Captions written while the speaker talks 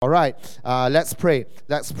right, let's pray.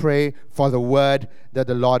 Let's pray for the word that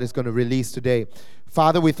the Lord is going to release today.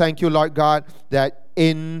 Father, we thank you, Lord God, that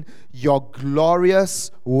in your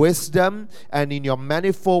glorious wisdom and in your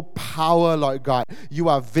manifold power, Lord God, you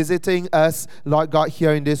are visiting us, Lord God,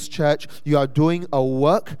 here in this church. You are doing a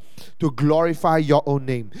work to glorify your own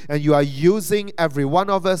name. And you are using every one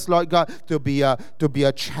of us, Lord God, to be a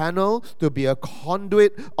channel, to be a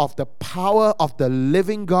conduit of the power of the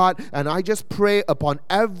living God. And I just pray upon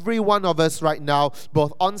every one of us right now,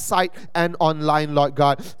 both on site and online, Lord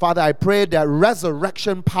God. Father, I pray that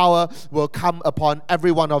resurrection power will come upon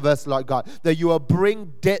every one of us, Lord God, that you will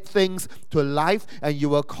bring dead things to life and you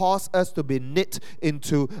will cause us to be knit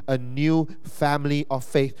into a new family of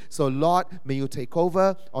faith. So Lord, may you take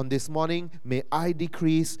over on this morning. May I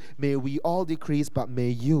decrease, may we all decrease, but may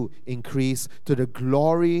you increase to the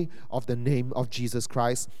glory of the name of Jesus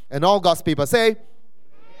Christ. And all God's people say,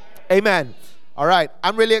 Amen. All right,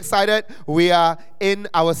 I'm really excited. We are in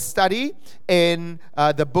our study in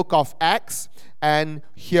the book of Acts. And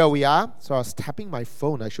here we are. So I was tapping my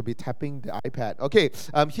phone. I should be tapping the iPad. Okay,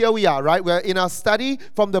 here we are, right? We're in our study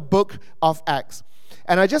from the book of Acts.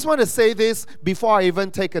 And I just want to say this before I even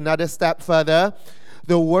take another step further.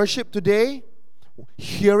 The worship today,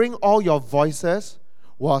 hearing all your voices,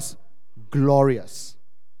 was glorious.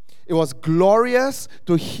 It was glorious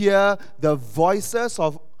to hear the voices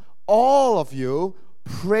of all of you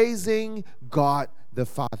praising God the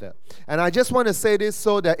Father. And I just want to say this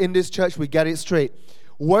so that in this church we get it straight.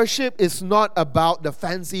 Worship is not about the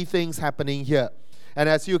fancy things happening here. And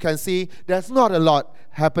as you can see, there's not a lot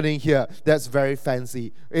happening here that's very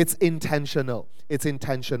fancy. It's intentional. It's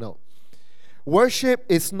intentional. Worship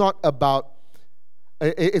is not about,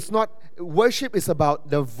 worship is about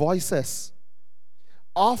the voices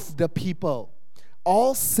of the people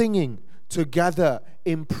all singing together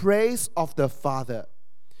in praise of the Father.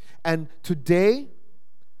 And today,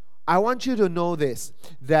 I want you to know this,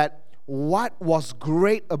 that what was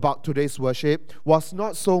great about today's worship was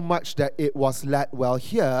not so much that it was led well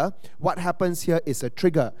here. What happens here is a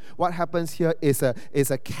trigger. What happens here is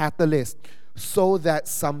a catalyst so that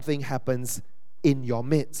something happens in your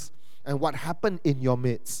midst. And what happened in your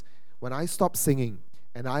midst? When I stopped singing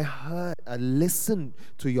and I listened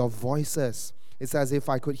to your voices, it's as if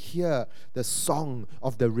I could hear the song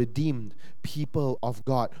of the redeemed people of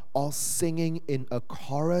God, all singing in a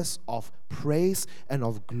chorus of praise and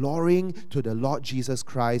of glorying to the Lord Jesus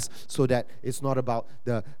Christ, so that it's not about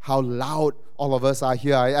how loud all of us are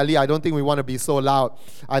here. Ali, I don't think we want to be so loud.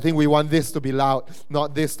 I think we want this to be loud,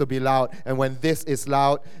 not this to be loud. And when this is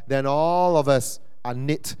loud, then all of us are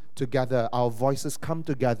knit together. Our voices come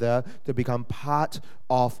together to become part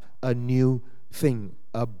of a new thing.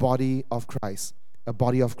 A body of Christ. A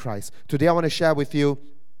body of Christ. Today I want to share with you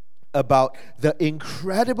about the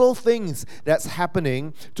incredible things that's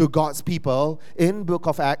happening to God's people in book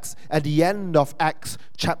of Acts, at the end of Acts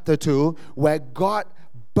chapter 2, where God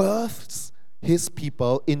births his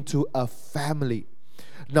people into a family.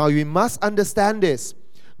 Now you must understand this.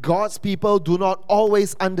 God's people do not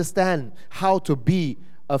always understand how to be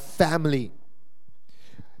a family.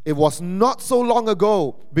 It was not so long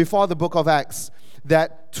ago, before the book of Acts,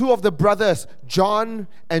 that two of the brothers, John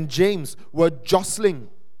and James, were jostling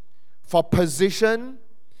for position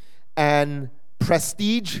and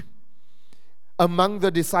prestige among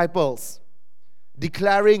the disciples,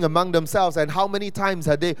 declaring among themselves. And how many times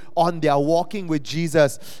had they, on their walking with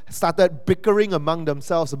Jesus, started bickering among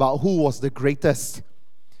themselves about who was the greatest?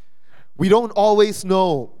 We don't always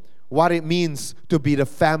know what it means to be the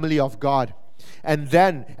family of God. And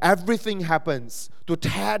then everything happens to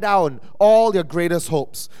tear down all their greatest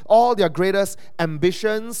hopes, all their greatest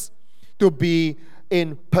ambitions to be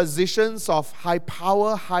in positions of high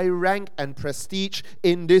power, high rank, and prestige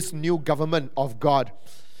in this new government of God.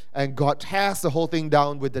 And God tears the whole thing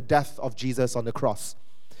down with the death of Jesus on the cross.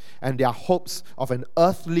 And their hopes of an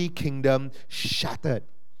earthly kingdom shattered.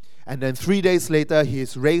 And then 3 days later, he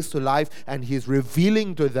is raised to life, and he is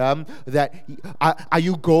revealing to them that, are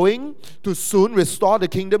you going to soon restore the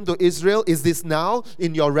kingdom to Israel? Is this now,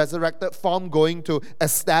 in your resurrected form, going to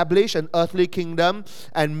establish an earthly kingdom?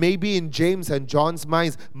 And maybe in James and John's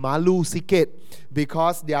minds, malu sikit,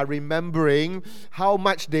 because they are remembering how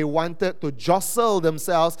much they wanted to jostle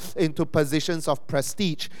themselves into positions of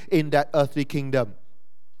prestige in that earthly kingdom.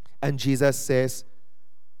 And Jesus says,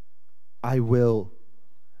 I will.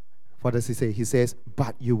 What does he say? He says,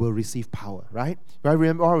 but you will receive power, right? I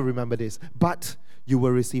remember this. But you will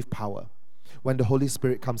receive power when the Holy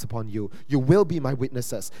Spirit comes upon you. You will be my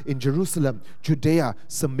witnesses in Jerusalem, Judea,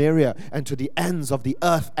 Samaria, and to the ends of the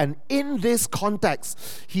earth. And in this context,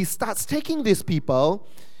 he starts taking these people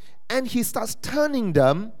And he starts turning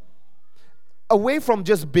them away from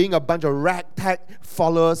just being a bunch of ragtag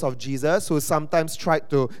followers of Jesus who sometimes tried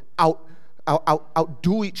to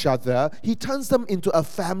outdo each other. He turns them into a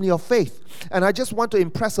family of faith. And I just want to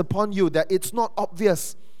impress upon you that it's not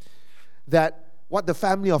obvious that what the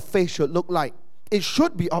family of faith should look like. It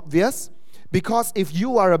should be obvious, because if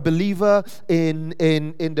you are a believer in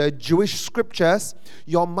the Jewish scriptures,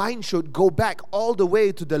 your mind should go back all the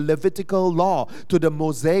way to the Levitical law, to the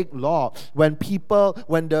Mosaic law, when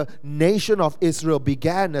the nation of Israel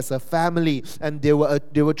began as a family, and there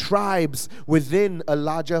were tribes within a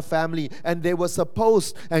larger family, and they were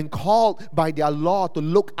supposed and called by their law to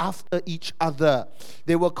look after each other.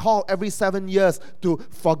 They were called every 7 years to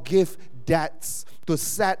forgive debts, to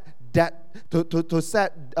set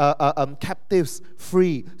captives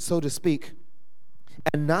free, so to speak.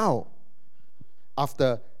 And now,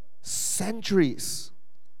 after centuries,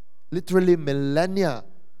 literally millennia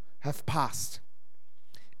have passed,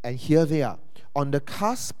 and here they are on the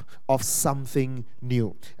cusp of something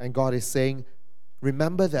new. And God is saying,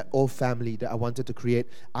 remember that old family that I wanted to create?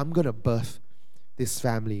 I'm going to birth this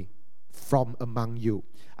family from among you.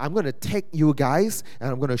 I'm going to take you guys and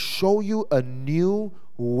I'm going to show you a new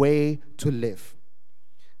way to live.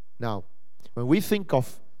 Now, when we think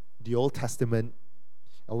of the Old Testament,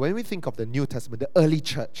 or when we think of the New Testament, the early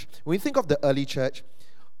church, when we think of the early church,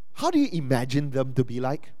 how do you imagine them to be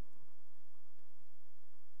like?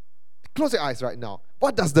 Close your eyes right now.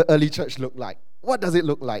 What does the early church look like? What does it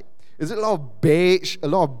look like? Is it a lot of beige, a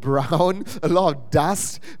lot of brown, a lot of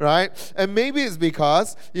dust, right? And maybe it's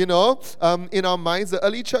because, in our minds, the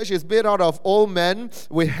early church is built out of old men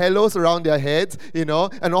with halos around their heads, and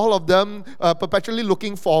all of them perpetually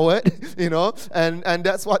looking forward, and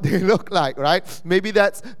that's what they look like, right? Maybe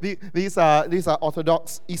these are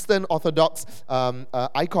Orthodox, Eastern Orthodox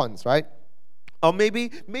icons, right? Or maybe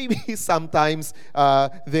sometimes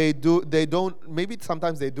sometimes they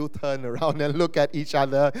do turn around and look at each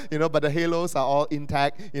other, but the halos are all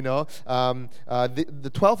intact,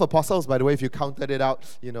 The 12 apostles, by the way, if you counted it out,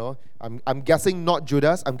 I'm guessing not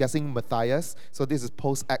Judas, I'm guessing Matthias. So this is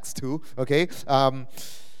post-Acts 2, okay?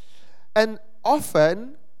 And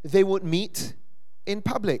often they would meet in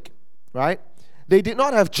public, right? They did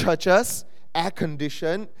not have churches,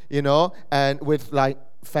 air-conditioned, and with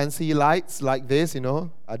fancy lights like this,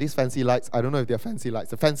 Are these fancy lights? I don't know if they're fancy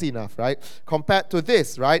lights. They're fancy enough, right? Compared to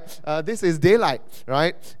this, right? This is daylight,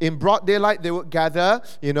 right? In broad daylight, they would gather,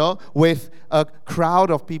 with a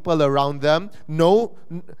crowd of people around them.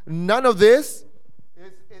 None of this.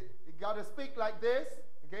 You got to speak like this,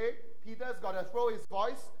 okay? Peter's got to throw his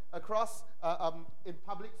voice across in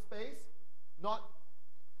public space. Not,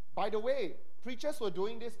 by the way, preachers were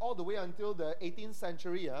doing this all the way until the 18th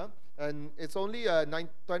century, and it's only until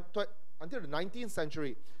the 19th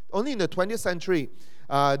century. Only in the 20th century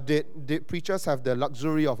did preachers have the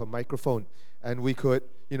luxury of a microphone, and we could,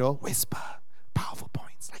 whisper powerful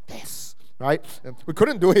points like this, right? And we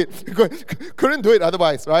couldn't do it. Couldn't do it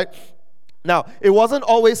otherwise, right? Now, it wasn't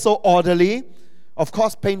always so orderly. Of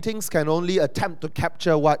course, paintings can only attempt to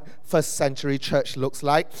capture what first century church looks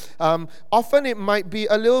like. Often it might be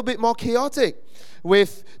a little bit more chaotic,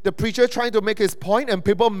 with the preacher trying to make his point and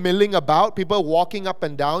people milling about, people walking up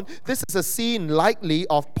and down. This is a scene likely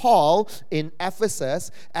of Paul in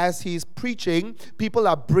Ephesus as he's preaching. People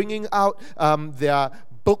are bringing out their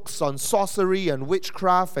books on sorcery and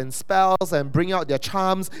witchcraft and spells and bringing out their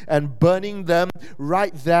charms and burning them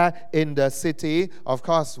right there in the city. Of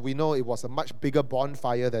course, we know it was a much bigger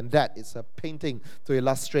bonfire than that. It's a painting to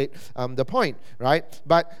illustrate the point, right?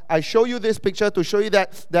 But I show you this picture to show you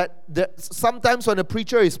that sometimes when a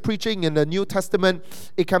preacher is preaching in the New Testament,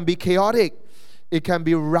 it can be chaotic, it can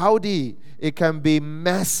be rowdy, it can be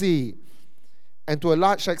messy, and to a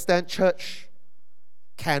large extent, church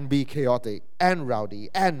can be chaotic and rowdy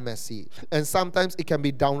and messy. And sometimes it can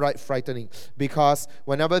be downright frightening, because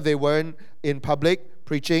whenever they weren't in public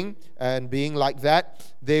preaching and being like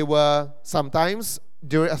that, they were sometimes,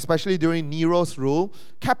 especially during Nero's rule,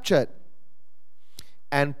 captured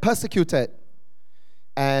and persecuted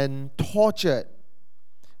and tortured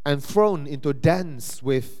and thrown into dens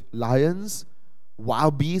with lions,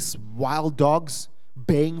 wild beasts, wild dogs,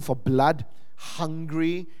 baying for blood,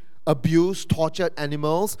 hungry, abused, tortured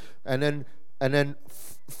animals, and then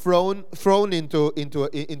thrown into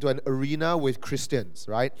an arena with Christians,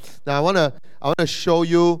 right? Now I wanna show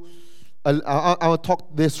you. I will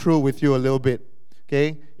talk this through with you a little bit.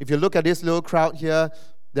 Okay, if you look at this little crowd here,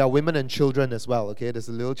 there are women and children as well. Okay, there's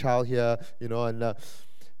a little child here,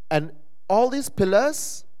 and all these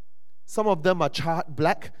pillars, some of them are charred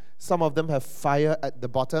black, Some of them have fire at the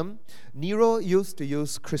bottom. Nero used to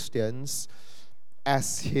use Christians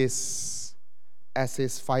as his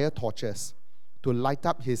fire torches to light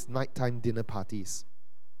up his nighttime dinner parties.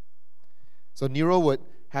 So Nero would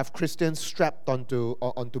have Christians strapped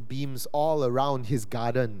onto beams all around his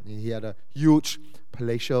garden. He had a huge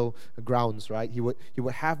palatial grounds, right? He would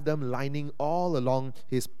have them lining all along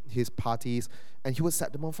his parties, and he would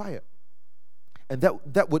set them on fire. And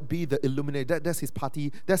that would be the illuminated. That's his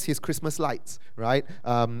party. That's his Christmas lights, right?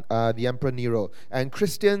 The Emperor Nero. And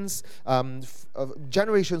Christians,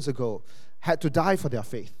 generations ago, had to die for their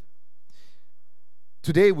faith.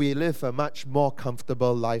 Today we live a much more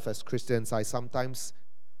comfortable life as Christians. I sometimes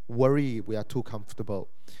worry we are too comfortable.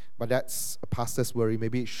 But that's a pastor's worry.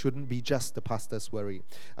 Maybe it shouldn't be just the pastor's worry.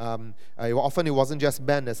 Often it wasn't just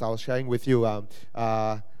men, as I was sharing with you.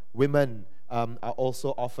 Women are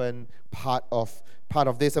also often part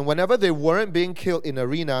of this. And whenever they weren't being killed in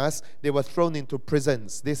arenas, they were thrown into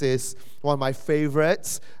prisons. This is one of my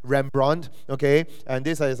favorites, Rembrandt. Okay, and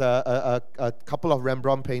this is a couple of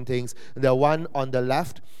Rembrandt paintings. The one on the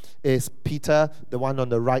left is Peter. The one on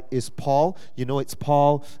the right is Paul. You know it's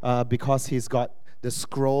Paul because he's got the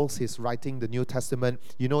scrolls. He's writing the New Testament.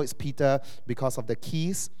 You know it's Peter because of the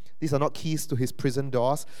keys. These are not keys to his prison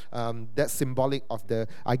doors. That's symbolic of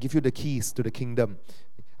I give you the keys to the kingdom.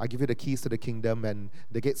 I give you the keys to the kingdom, and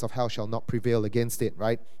the gates of hell shall not prevail against it,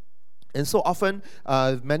 right? And so often,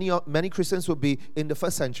 many Christians would be, in the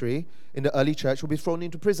first century, in the early church, would be thrown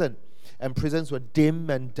into prison. And prisons were dim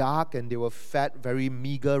and dark, and they were fed very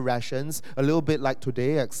meager rations, a little bit like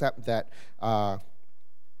today, except that there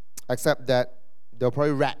were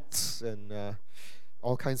probably rats and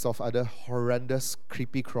all kinds of other horrendous,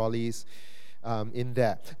 creepy crawlies in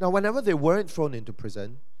there. Now, whenever they weren't thrown into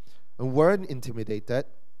prison and weren't intimidated,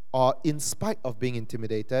 or in spite of being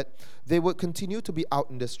intimidated, they would continue to be out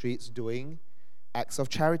in the streets doing acts of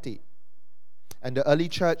charity. And the early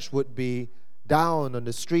church would be down on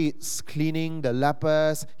the streets, cleaning the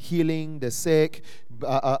lepers, healing the sick,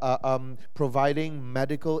 providing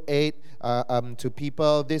medical aid to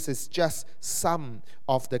people. This is just some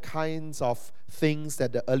of the kinds of things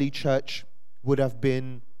that the early church would have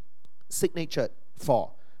been signatured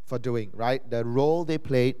for doing, right? The role they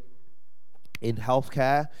played in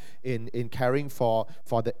healthcare, in caring for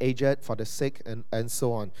the aged, for the sick, and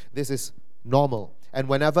so on. This is normal. And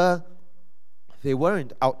whenever they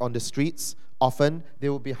weren't out on the streets, often they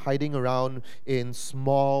would be hiding around in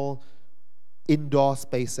small indoor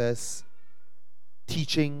spaces,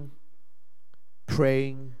 teaching,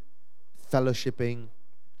 praying, fellowshipping.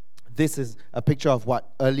 This is a picture of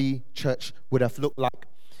what early church would have looked like.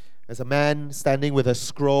 As a man standing with a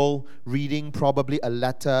scroll, reading probably a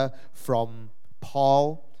letter from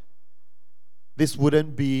Paul. This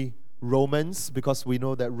wouldn't be Romans, because we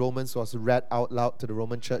know that Romans was read out loud to the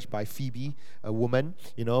Roman church by Phoebe, a woman,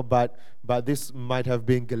 but this might have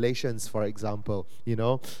been Galatians, for example,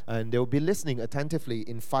 and they will be listening attentively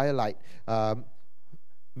in firelight,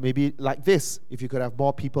 maybe like this, if you could have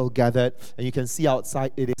more people gathered, and you can see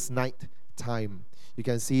outside it is night time. You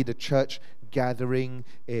can see the church gathering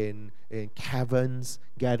in caverns,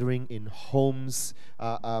 gathering in homes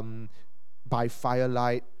by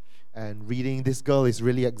firelight, and reading. This girl is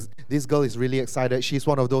really excited. She's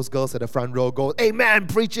one of those girls at the front row. Goes, "Amen,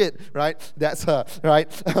 preach it!" Right? That's her, right?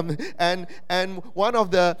 And one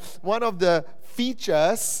of the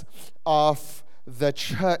features of the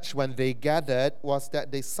church when they gathered was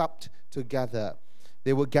that they supped together.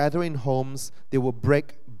 They would gather in homes. They would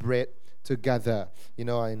break bread together.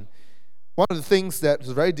 And one of the things that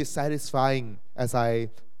was very dissatisfying as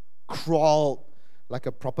I crawled like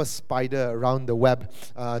a proper spider around the web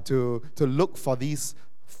to look for these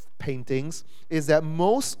paintings is that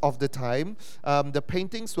most of the time the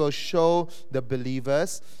paintings will show the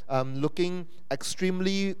believers looking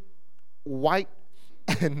extremely white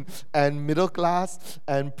and middle class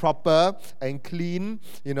and proper and clean,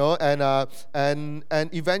 and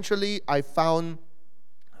eventually I found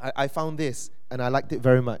this, and I liked it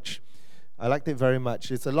very much.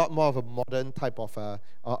 It's a lot more of a modern type of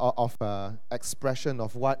expression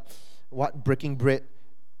of what breaking bread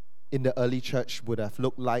in the early church would have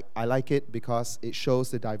looked like. I like it because it shows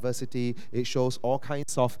the diversity. It shows all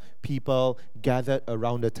kinds of people gathered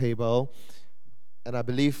around the table, and I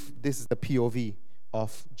believe this is the POV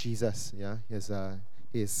of Jesus. Yeah,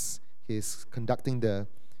 he's conducting the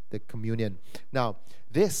communion. Now,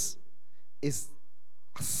 this is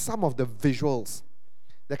some of the visuals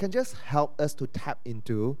that can just help us to tap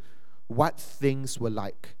into what things were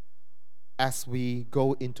like as we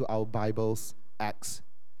go into our Bibles, Acts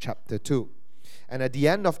chapter 2. And at the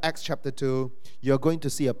end of Acts chapter 2, you're going to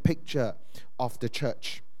see a picture of the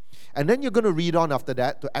church. And then you're going to read on after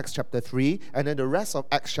that to Acts chapter 3, and then the rest of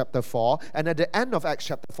Acts chapter 4. And at the end of Acts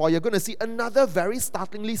chapter 4, you're going to see another very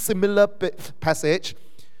startlingly similar passage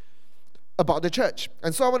about the church.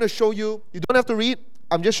 And so I want to show you, you don't have to read,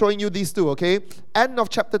 I'm just showing you these two, okay? End of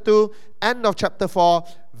chapter 2, end of chapter 4,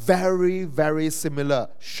 very, very similar.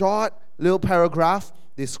 Short little paragraph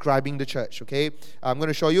describing the church, okay? I'm going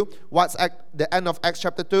to show you what's at the end of Acts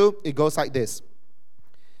chapter 2. It goes like this.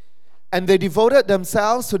 And they devoted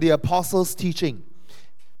themselves to the apostles' teaching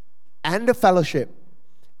and the fellowship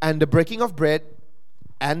and the breaking of bread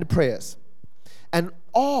and the prayers. And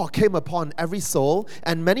awe came upon every soul,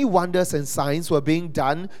 and many wonders and signs were being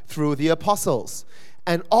done through the apostles.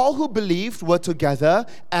 And all who believed were together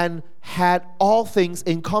and had all things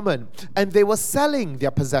in common. And they were selling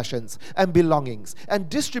their possessions and belongings and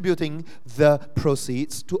distributing the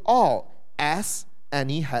proceeds to all as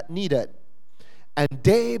any had needed. And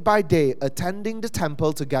day by day, attending the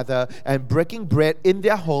temple together and breaking bread in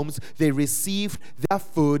their homes, they received their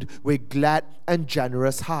food with glad and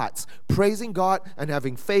generous hearts, praising God and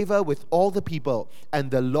having favor with all the people.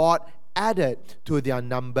 And the Lord added to their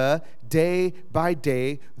number day by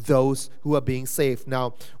day those who are being saved.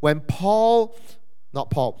 Now, when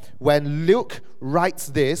Luke writes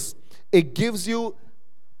this, it gives you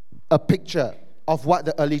a picture of what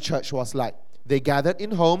the early church was like. They gathered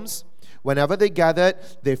in homes. Whenever they gathered,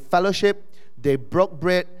 they fellowshiped, they broke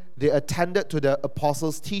bread, they attended to the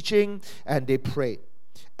apostles' teaching, and they prayed.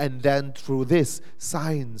 And then through this,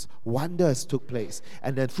 signs, wonders took place.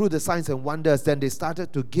 And then through the signs and wonders, then they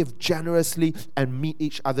started to give generously and meet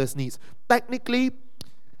each other's needs. Technically,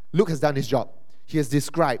 Luke has done his job. He has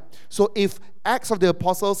described. So if Acts of the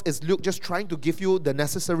Apostles is Luke just trying to give you the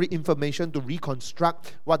necessary information to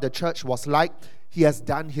reconstruct what the church was like, he has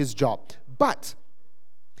done his job. But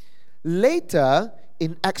later,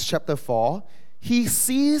 in Acts chapter 4, he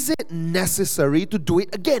sees it necessary to do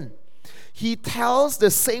it again. He tells the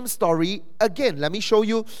same story again. Let me show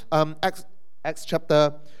you Acts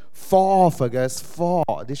chapter 4, Fergus. 4.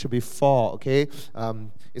 This should be 4, okay?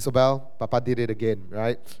 Isobel, Papa did it again,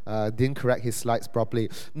 right? Didn't correct his slides properly.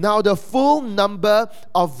 Now the full number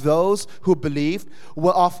of those who believed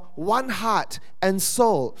were of one heart and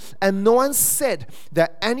soul. And no one said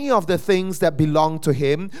that any of the things that belonged to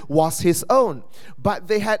him was his own. But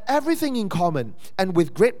they had everything in common. And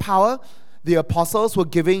with great power, the apostles were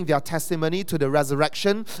giving their testimony to the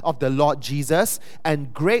resurrection of the Lord Jesus,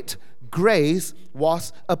 and great grace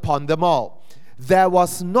was upon them all. There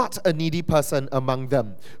was not a needy person among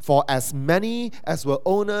them, for as many as were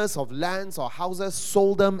owners of lands or houses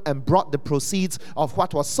sold them and brought the proceeds of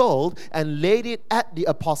what was sold and laid it at the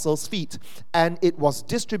apostles' feet, and it was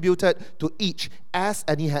distributed to each as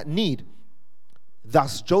any had need.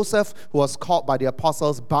 Thus Joseph, who was called by the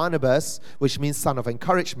apostles Barnabas, which means son of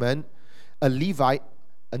encouragement, a Levite,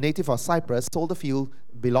 a native of Cyprus, sold the field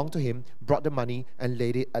belonged to him, brought the money, and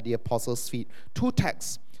laid it at the apostles' feet. Two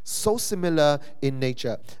texts, so similar in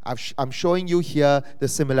nature. I'm showing you here the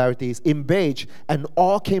similarities. In beige, and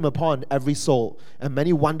awe came upon every soul, and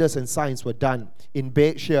many wonders and signs were done. In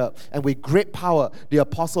beige here, and with great power, the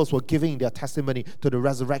apostles were giving their testimony to the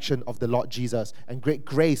resurrection of the Lord Jesus, and great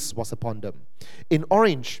grace was upon them. In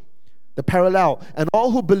orange, the parallel, and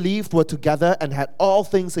all who believed were together and had all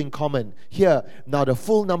things in common. Here, now the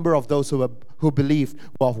full number of those who believed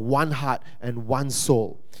were of one heart and one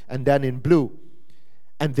soul. And then in blue,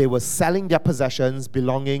 and they were selling their possessions,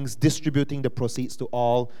 belongings, distributing the proceeds to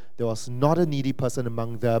all. There was not a needy person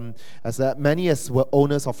among them. As many as were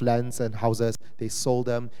owners of lands and houses, they sold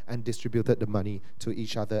them and distributed the money to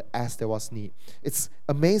each other as there was need. It's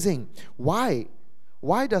amazing. Why?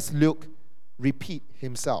 Why does Luke repeat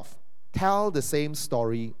himself? Tell the same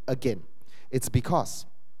story again? It's because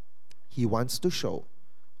he wants to show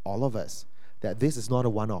all of us that this is not a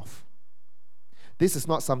one-off. This is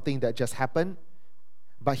not something that just happened,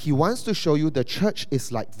 but he wants to show you the church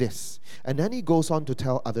is like this. And then he goes on to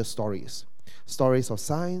tell other stories. Stories of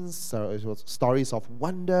signs, stories of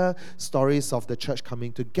wonder, stories of the church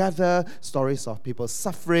coming together, stories of people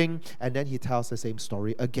suffering, and then he tells the same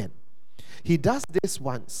story again. He does this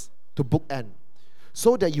once to bookend,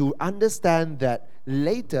 so that you understand that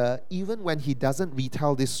later, even when he doesn't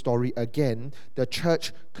retell this story again, the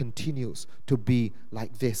church continues to be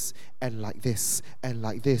like this and like this and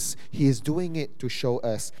like this. He is doing it to show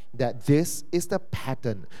us that this is the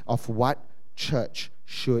pattern of what church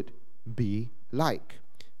should be like.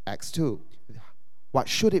 Acts 2. What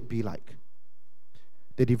should it be like?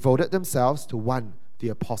 They devoted themselves to 1, the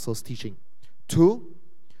apostles' teaching. 2,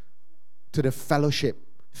 to the fellowship.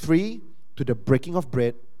 3, to the breaking of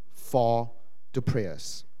bread, 4 to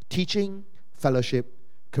prayers. Teaching, fellowship,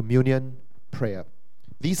 communion, prayer.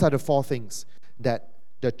 These are the 4 things that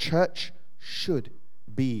the church should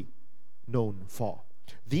be known for.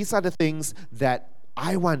 These are the things that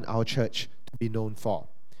I want our church to be known for.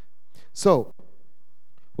 So,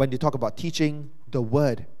 when you talk about teaching, the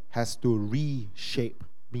word has to reshape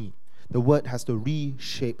me. The word has to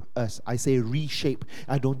reshape us. I say reshape.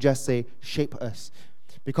 I don't just say shape us.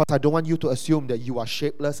 Because I don't want you to assume that you are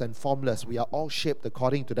shapeless and formless. We are all shaped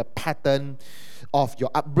according to the pattern of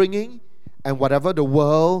your upbringing, and whatever the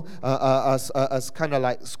world is kind of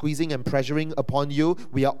like squeezing and pressuring upon you,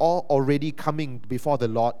 we are all already coming before the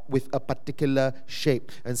Lord with a particular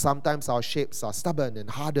shape. And sometimes our shapes are stubborn and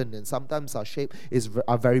hardened, and sometimes our shape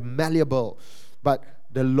are very malleable. But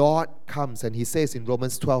the Lord comes and He says in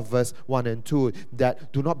Romans 12 verse 1 and 2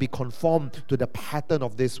 that do not be conformed to the pattern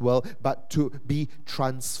of this world, but to be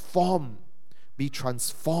transformed. Be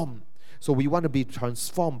transformed. So we want to be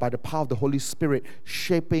transformed by the power of the Holy Spirit,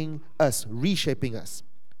 shaping us, reshaping us.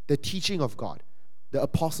 The teaching of God, the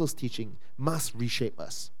apostles' teaching, must reshape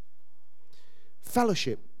us.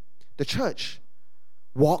 Fellowship. The church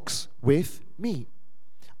walks with me.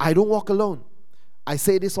 I don't walk alone. I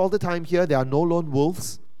say this all the time here, there are no lone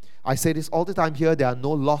wolves. I say this all the time here, there are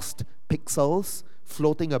no lost pixels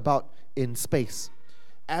floating about in space.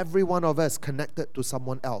 Every one of us connected to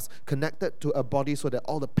someone else, connected to a body so that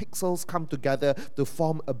all the pixels come together to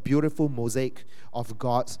form a beautiful mosaic of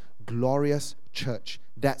God's glorious church.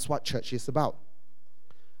 That's what church is about.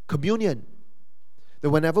 Communion. That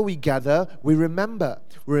whenever we gather, we remember.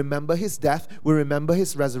 We remember His death, we remember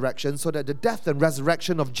His resurrection, so that the death and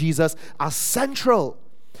resurrection of Jesus are central.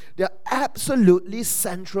 They're absolutely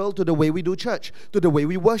central to the way we do church, to the way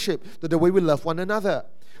we worship, to the way we love one another.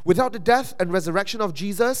 Without the death and resurrection of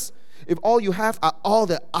Jesus, if all you have are all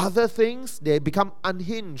the other things, they become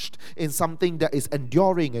unhinged in something that is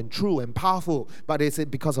enduring and true and powerful. But it's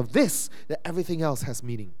because of this that everything else has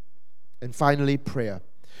meaning. And finally, prayer.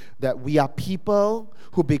 That we are people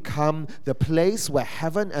who become the place where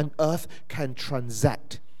heaven and earth can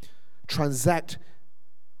transact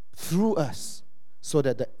through us, so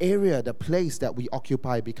that the area, the place that we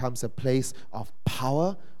occupy becomes a place of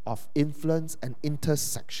power, of influence and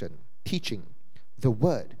intersection. Teaching. The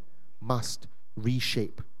word must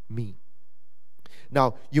reshape me.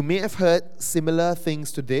 Now, you may have heard similar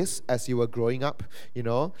things to this as you were growing up,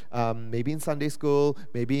 maybe in Sunday school,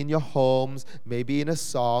 maybe in your homes, maybe in a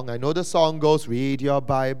song. I know the song goes, read your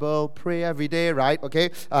Bible, pray every day, right? Okay,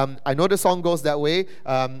 I know the song goes that way,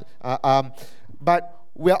 but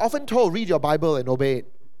we are often told, read your Bible and obey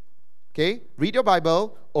it. Okay, read your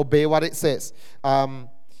Bible, obey what it says.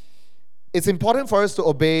 It's important for us to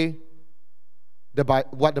obey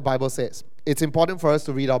what the Bible says. It's important for us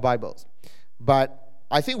to read our Bibles. But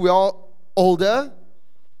I think we're all older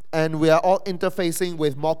and we are all interfacing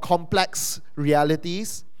with more complex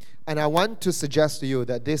realities. And I want to suggest to you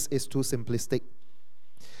that this is too simplistic.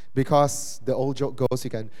 Because the old joke goes,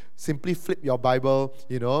 you can simply flip your Bible,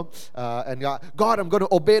 and God, I'm going to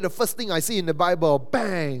obey the first thing I see in the Bible.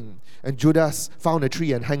 Bang! And Judas found a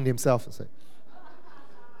tree and hanged himself.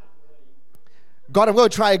 God, I'm going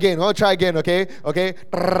to try again, okay? Okay?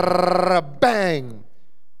 Bang!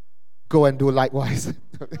 Go and do likewise.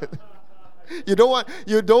 You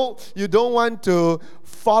don't want to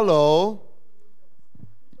follow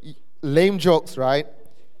lame jokes, right?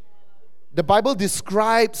 The Bible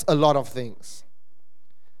describes a lot of things.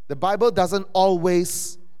 The Bible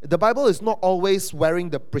is not always wearing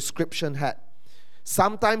the prescription hat.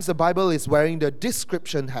 Sometimes the Bible is wearing the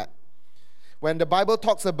description hat. When the Bible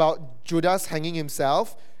talks about Judas hanging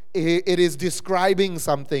himself, it is describing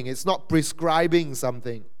something. It's not prescribing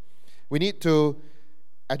something. We need to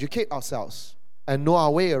educate ourselves and know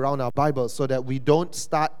our way around our Bible so that we don't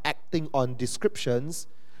start acting on descriptions.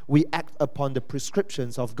 We act upon the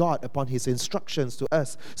prescriptions of God, upon His instructions to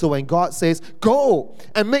us. So when God says, go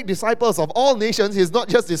and make disciples of all nations, He's not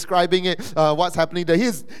just describing it, what's happening there.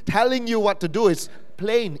 He's telling you what to do. It's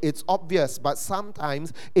plain, it's obvious, but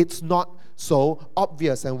sometimes it's not so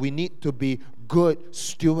obvious, and we need to be good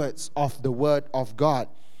stewards of the Word of God.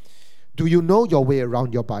 Do you know your way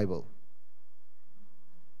around your Bible?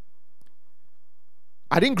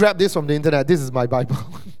 I didn't grab this from the internet. This is my Bible.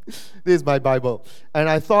 This is my Bible. And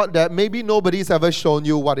I thought that maybe nobody's ever shown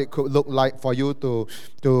you what it could look like for you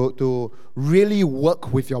to really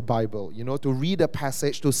work with your Bible. To read a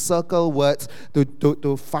passage, to circle words,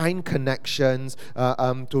 to find connections,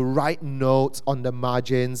 to write notes on the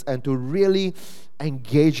margins, and to really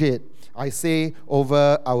engage it. I say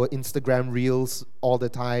over our Instagram reels all the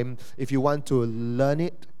time, if you want to learn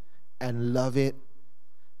it, and love it,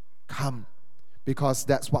 come. Because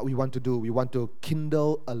that's what we want to do. We want to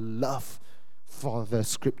kindle a love for the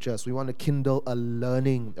scriptures. We want to kindle a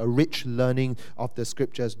learning, a rich learning of the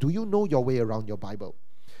scriptures. Do you know your way around your Bible?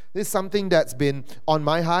 This is something that's been on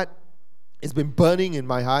my heart. It's been burning in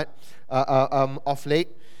my heart of late.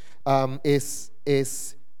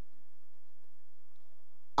 Is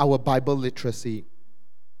our Bible literacy.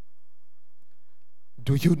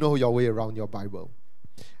 Do you know your way around your Bible?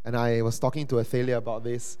 And I was talking to Athalia about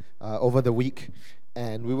this over the week,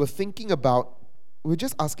 and we were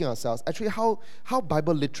just asking ourselves, actually, how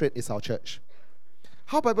Bible literate is our church?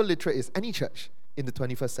 How Bible literate is any church in the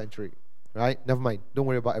 21st century, right? Never mind, don't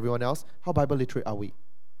worry about everyone else. How Bible literate are we,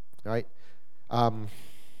 right? And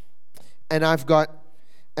I've got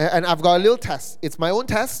a little test. It's my own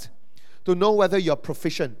test to know whether you're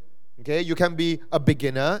proficient. Okay, you can be a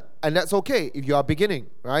beginner, and that's okay if you are beginning,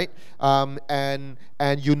 right? And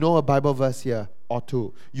you know a Bible verse here or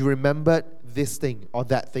two. You remembered this thing or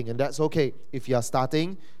that thing, and that's okay. If you are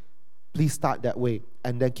starting, please start that way,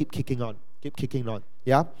 and then keep kicking on.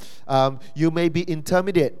 Yeah. You may be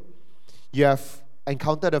intermediate. You have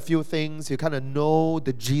encountered a few things. You kind of know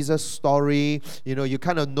the Jesus story. You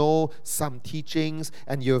kind of know some teachings,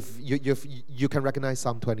 and you can recognize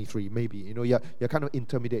Psalm 23. Maybe you're kind of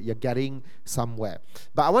intermediate. You're getting somewhere.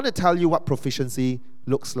 But I want to tell you what proficiency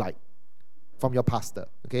looks like from your pastor.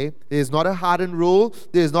 Okay, this is not a hardened rule.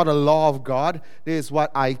 This is not a law of God. This is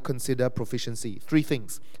what I consider proficiency. 3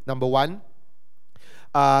 things. Number 1,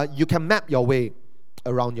 you can map your way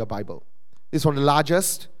around your Bible. This is from the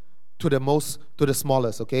largest to the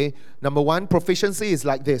smallest, okay? Number 1, proficiency is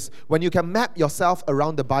like this. When you can map yourself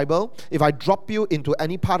around the Bible, if I drop you into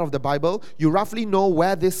any part of the Bible, you roughly know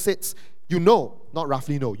where this sits. You know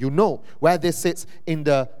where this sits in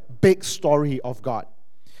the big story of God.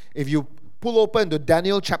 If you pull open to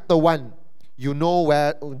Daniel chapter 1, you know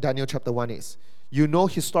where Daniel chapter 1 is. You know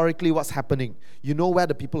historically what's happening. You know where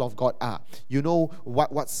the people of God are. You know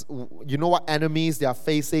what enemies they are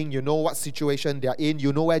facing. You know what situation they are in.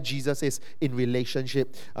 You know where Jesus is in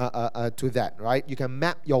relationship to that, right? You can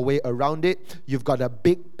map your way around it. You've got a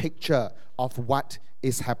big picture of what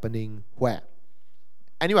is happening where.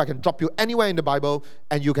 Anyway, I can drop you anywhere in the Bible,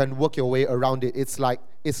 and you can work your way around it. It's like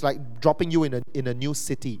dropping you in a new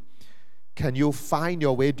city. Can you find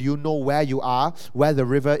your way? Do you know where you are, where the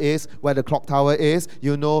river is, where the clock tower is?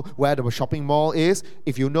 You know where the shopping mall is?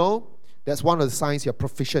 If you know, that's one of the signs you're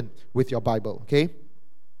proficient with your Bible, okay?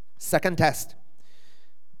 Second test.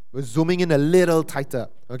 We're zooming in a little tighter,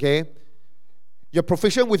 okay? You're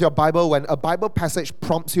proficient with your Bible when a Bible passage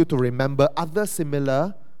prompts you to remember other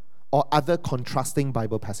similar or other contrasting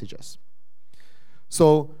Bible passages.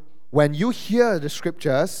 So when you hear the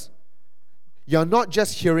scriptures, you're not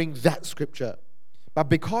just hearing that scripture, but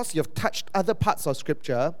because you've touched other parts of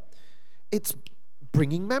scripture, it's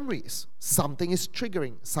bringing memories. Something is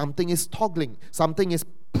triggering, something is toggling, something is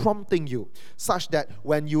prompting you, such that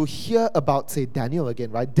when you hear about, say, Daniel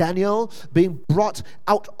again, right? Daniel being brought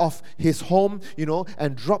out of his home,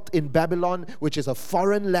 and dropped in Babylon, which is a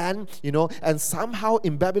foreign land, and somehow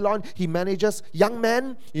in Babylon he manages young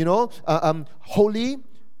men, holy,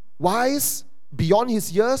 wise, beyond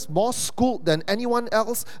his years, more schooled than anyone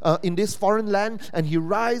else in this foreign land, and he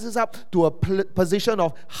rises up to a position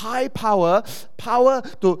of high power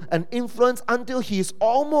to an influence until he is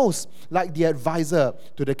almost like the advisor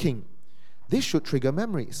to the king. This should trigger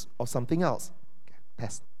memories of something else.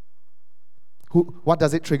 Test. What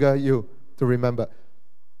does it trigger you to remember?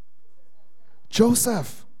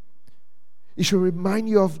 Joseph. It should remind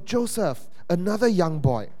you of Joseph, another young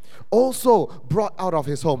boy, also brought out of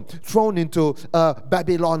his home, thrown into a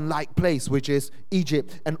Babylon-like place, which is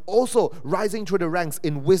Egypt, and also rising through the ranks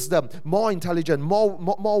in wisdom, more intelligent, more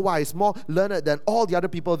wise, more learned than all the other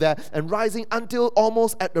people there, and rising until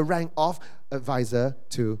almost at the rank of advisor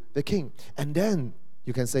to the king. And then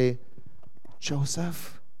you can say,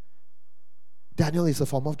 Joseph. Daniel is a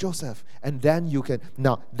form of Joseph. And then you can,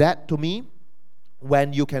 now that to me,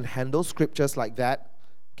 when you can handle scriptures like that,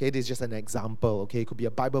 okay, this is just an example, okay? It could be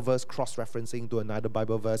a Bible verse cross-referencing to another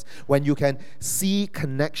Bible verse. When you can see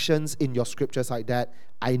connections in your scriptures like that,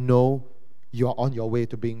 I know you're on your way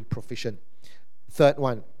to being proficient. Third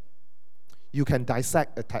one, you can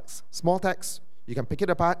dissect a text. Small text, you can pick it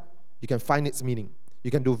apart, you can find its meaning.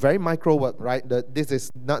 You can do very micro work, right? This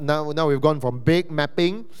is now we've gone from big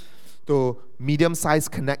mapping to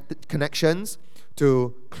medium-sized connections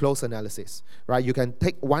to close analysis, right? You can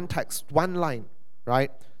take one text, one line,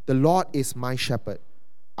 right? The Lord is my shepherd,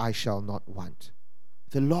 I shall not want.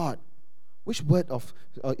 The Lord. Which word of...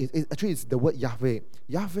 actually, it's the word Yahweh.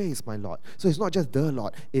 Yahweh is my Lord. So it's not just the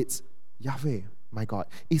Lord. It's Yahweh, my God,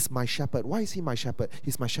 is my shepherd. Why is he my shepherd?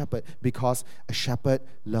 He's my shepherd because a shepherd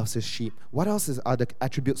loves his sheep. What else are the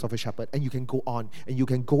attributes of a shepherd? And you can go on, and you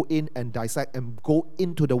can go in and dissect and go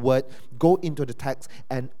into the word, go into the text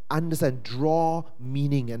and understand, draw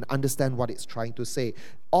meaning and understand what it's trying to say.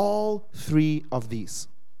 All three of these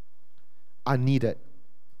are needed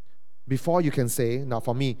before you can say, now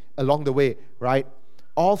for me, along the way, right?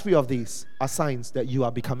 All three of these are signs that you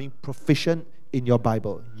are becoming proficient in your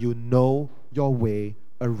Bible. You know your way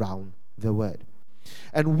around the word.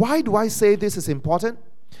 And why do I say this is important?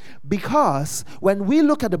 Because when we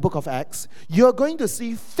look at the book of Acts, you're going to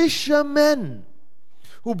see fishermen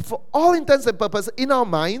who, for all intents and purposes, in our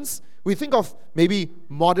minds, we think of maybe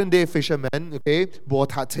modern day fishermen, okay,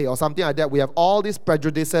 botate or something like that. We have all these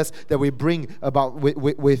prejudices that we bring about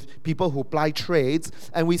with people who ply trades,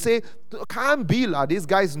 and we say, can't be lah, these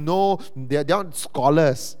guys know, they're not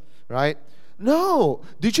scholars, right? No.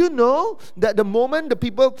 Did you know that the moment the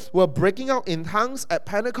people were breaking out in tongues at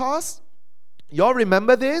Pentecost, y'all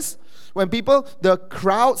remember this? When the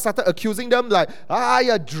crowd started accusing them like,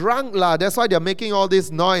 you're drunk lah, that's why they're making all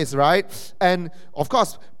this noise, right? And of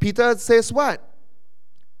course, Peter says what?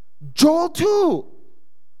 Joel 2.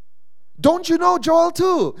 Don't you know Joel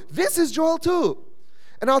 2? This is Joel 2.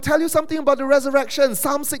 And I'll tell you something about the resurrection,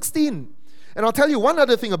 Psalm 16. And I'll tell you one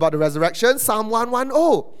other thing about the resurrection, Psalm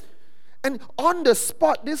 110. And on the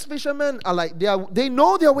spot, these fishermen are like, they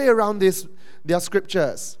know their way around their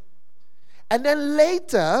scriptures. And then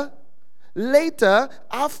later,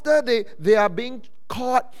 after they are being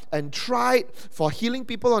caught and tried for healing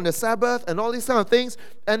people on the Sabbath and all these kind of things,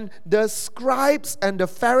 and the scribes and the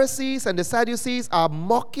Pharisees and the Sadducees are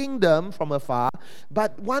mocking them from afar.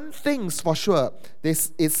 But one thing's for sure,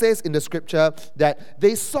 it says in the scripture that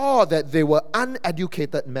they saw that they were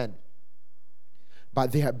uneducated men,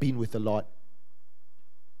 but they had been with the Lord.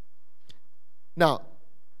 Now,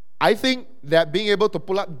 I think that being able to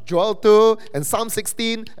pull up Joel 2 and Psalm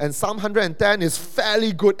 16 and Psalm 110 is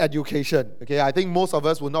fairly good education. Okay, I think most of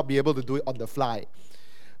us will not be able to do it on the fly.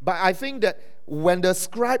 But I think that when the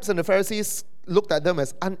scribes and the Pharisees looked at them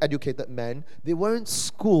as uneducated men, they weren't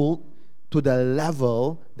schooled to the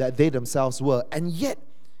level that they themselves were. And yet,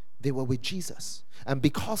 they were with Jesus. And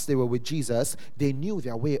because they were with Jesus, they knew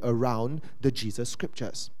their way around the Jesus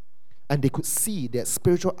scriptures. And they could see, their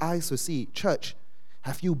spiritual eyes to see, church,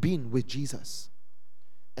 have you been with Jesus?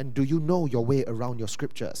 And do you know your way around your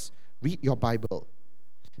scriptures? Read your Bible.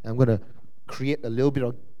 I'm going to create a little bit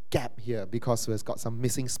of gap here because we've got some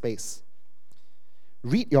missing space.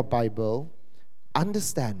 Read your Bible,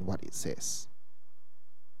 understand what it says.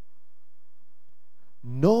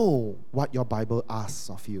 Know what your Bible asks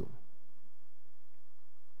of you.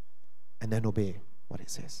 And then obey what it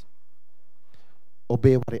says.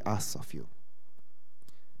 Obey what it asks of you.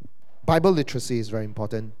 Bible literacy is very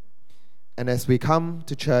important. And as we come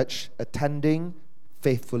to church, attending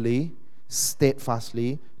faithfully,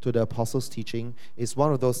 steadfastly to the apostles' teaching is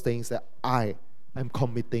one of those things that I am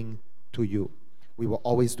committing to you. We will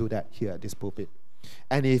always do that here at this pulpit.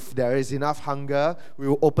 And if there is enough hunger, we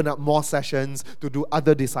will open up more sessions to do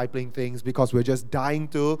other discipling things because we're just dying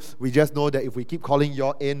to. We just know that if we keep calling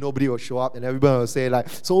you in, nobody will show up and everybody will say like,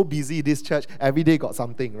 so busy this church, every day got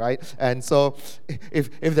something, right? And so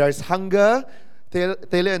if there is hunger,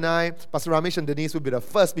 Taylor and I, Pastor Ramesh and Denise will be the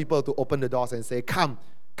first people to open the doors and say, come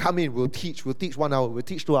in, we'll teach 1 hour, we'll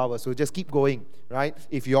teach 2 hours, we'll just keep going, right?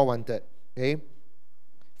 If you all want it, okay?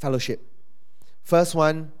 Fellowship. First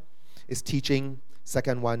one is teaching.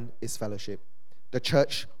 Second one is fellowship. The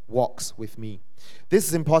church walks with me. This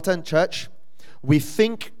is important, church. We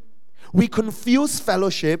confuse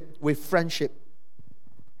fellowship with friendship.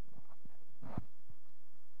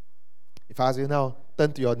 If I ask you now,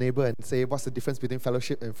 turn to your neighbor and say, what's the difference between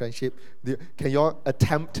fellowship and friendship? Can you all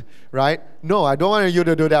attempt, right? No, I don't want you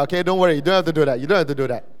to do that, okay? Don't worry, you don't have to do that. You don't have to do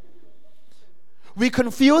that. We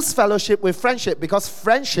confuse fellowship with friendship because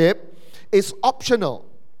friendship is optional.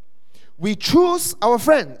 We choose our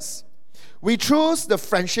friends. We choose the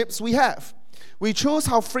friendships we have. We choose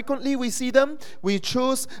how frequently we see them. We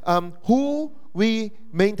choose who we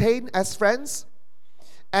maintain as friends.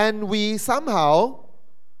 And we somehow,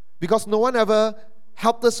 because no one ever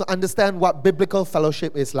helped us to understand what biblical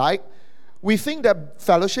fellowship is like, we think that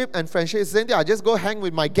fellowship and friendship is the same thing. I just go hang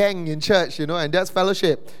with my gang in church, and that's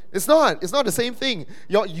fellowship. It's not. It's not the same thing.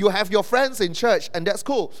 You have your friends in church, and that's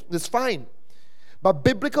cool. It's fine. But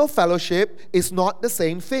biblical fellowship is not the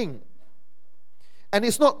same thing. And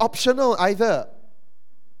it's not optional either.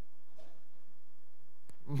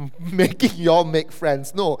 Making y'all make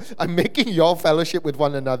friends. No, I'm making y'all fellowship with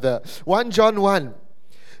one another. 1 John 1.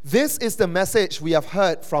 This is the message we have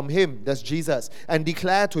heard from him, that's Jesus, and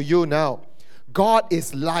declare to you now. God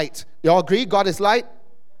is light. You all agree? God is light?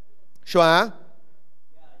 Sure, huh?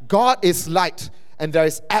 God is light, and there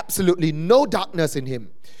is absolutely no darkness in him.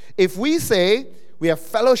 If we say we have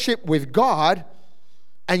fellowship with God,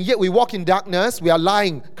 and yet we walk in darkness, we are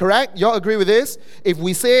lying, correct? You all agree with this? If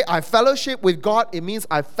we say I fellowship with God, it means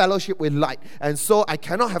I fellowship with light. And so I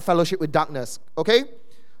cannot have fellowship with darkness, okay?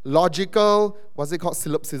 Logical, what's it called?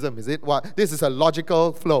 Solipsism, is it? What? This is a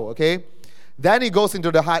logical flow, okay? Then he goes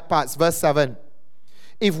into the hard parts, verse 7.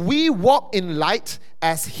 If we walk in light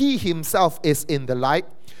as he himself is in the light,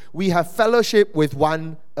 we have fellowship with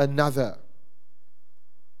one another.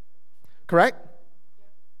 Correct?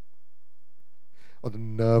 Or the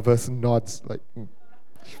nervous nods, like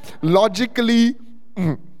logically,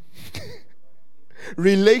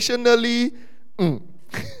 relationally,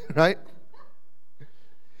 right?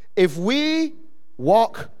 If we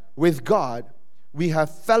walk with God, we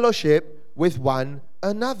have fellowship with one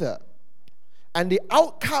another. And the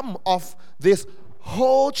outcome of this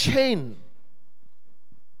whole chain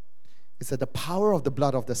is that the power of the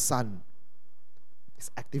blood of the Son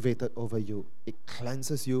is activated over you. It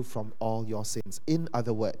cleanses you from all your sins. In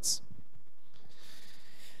other words,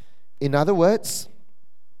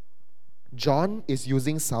 John is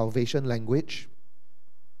using salvation language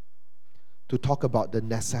to talk about the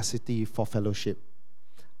necessity for fellowship.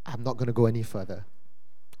 I'm not going to go any further.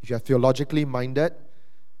 If you are theologically minded,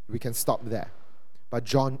 we can stop there. But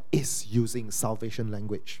John is using salvation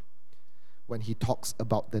language when he talks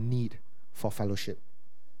about the need for fellowship.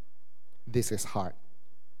 This is hard.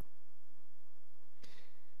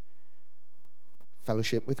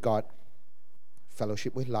 Fellowship with God,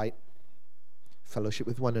 fellowship with light, fellowship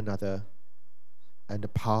with one another, and the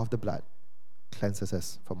power of the blood cleanses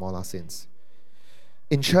us from all our sins.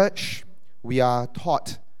 In church, we are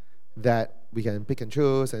taught that we can pick and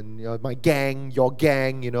choose, and my gang, your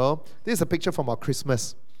gang, This is a picture from our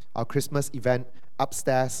Christmas event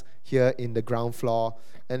upstairs here in the ground floor.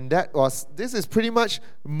 And this is pretty much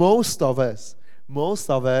most of us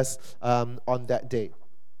on that day.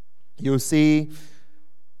 You see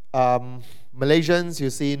Malaysians, you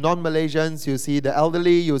see non-Malaysians, you see the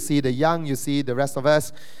elderly, you see the young, you see the rest of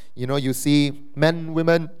us. You see men,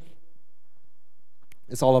 women.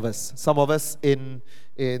 It's all of us. Some of us in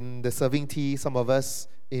the serving tea, some of us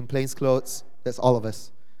in plain clothes. That's all of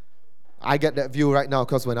us. I get that view right now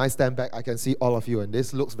because when I stand back, I can see all of you, and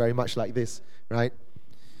this looks very much like this, right?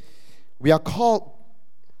 We are called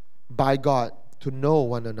by God to know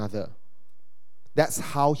one another. That's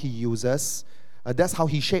how he uses, that's how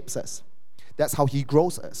he shapes us. That's how he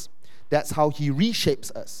grows us. That's how he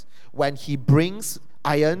reshapes us. When he brings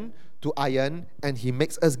iron to iron and he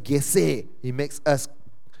makes us gese, he makes us,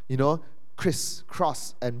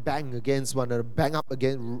 crisscross and bang against one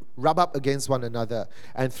another, rub up against one another.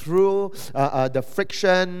 And through the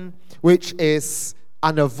friction, which is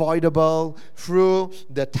unavoidable, through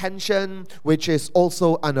the tension, which is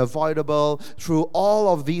also unavoidable, through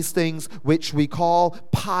all of these things which we call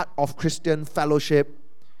part of Christian fellowship,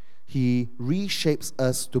 he reshapes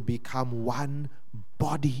us to become one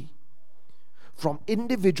body. From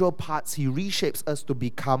individual parts, he reshapes us to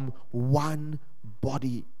become one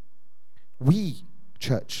body. We,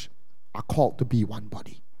 church, are called to be one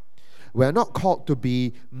body. We are not called to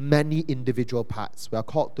be many individual parts. We are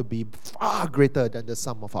called to be far greater than the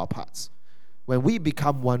sum of our parts. When we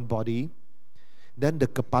become one body, then the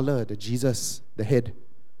kepala, the Jesus, the head,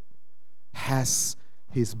 has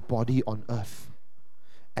his body on earth.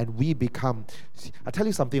 And we become... I'll tell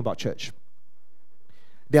you something about church.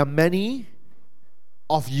 There are many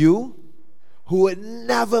of you who would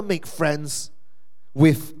never make friends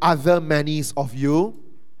with other manys of you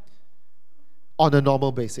on a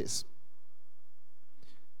normal basis.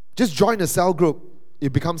 Just join a cell group.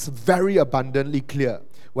 It becomes very abundantly clear.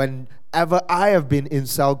 Whenever I have been in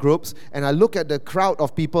cell groups and I look at the crowd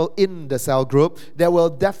of people in the cell group, there will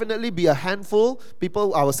definitely be a handful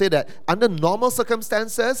people. I will say that under normal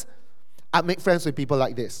circumstances, I'd make friends with people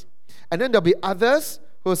like this. And then there'll be others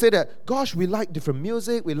who will say that, gosh, we like different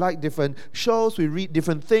music, we like different shows, we read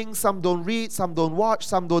different things. Some don't read, some don't watch,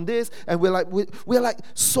 some don't this, and we're like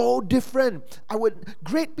so different.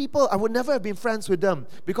 Great people, I would never have been friends with them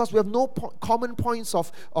because we have no common points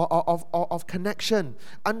of connection.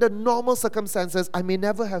 Under normal circumstances, I may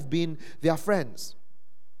never have been their friends.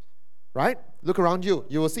 Right? Look around you.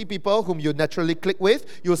 You will see people whom you naturally click with.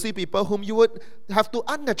 You will see people whom you would have to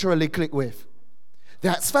unnaturally click with.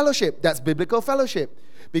 That's fellowship. That's biblical fellowship.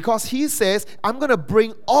 Because he says, I'm going to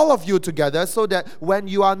bring all of you together so that when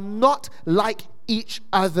you are not like each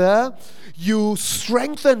other, you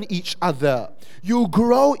strengthen each other. You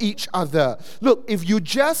grow each other. Look, if you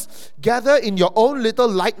just gather in your own little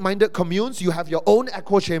like-minded communes, you have your own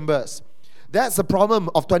echo chambers. That's the problem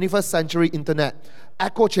of 21st century internet.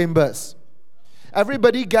 Echo chambers.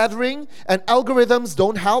 Everybody gathering, and algorithms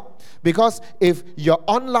don't help, because if you're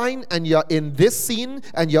online and you're in this scene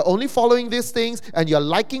and you're only following these things and you're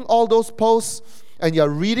liking all those posts and you're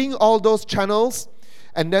reading all those channels,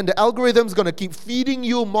 and then the algorithm's going to keep feeding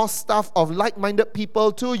you more stuff of like-minded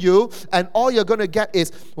people to you, and all you're going to get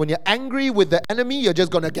is, when you're angry with the enemy, you're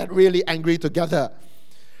just going to get really angry together.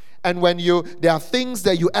 And when there are things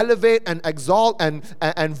that you elevate and exalt and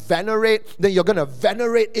venerate, then you're going to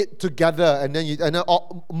venerate it together. And then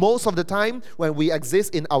most of the time, when we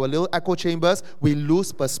exist in our little echo chambers, we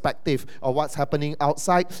lose perspective of what's happening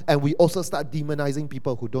outside, and we also start demonizing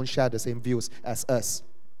people who don't share the same views as us.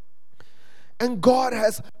 And God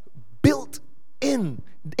has built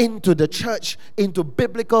into the church, into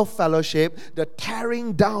biblical fellowship, the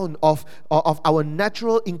tearing down of our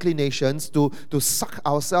natural inclinations to suck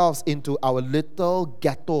ourselves into our little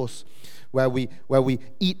ghettos where we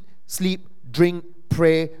eat, sleep, drink,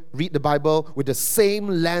 pray, read the Bible with the same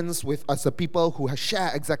lens as the people who share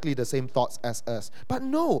exactly the same thoughts as us. But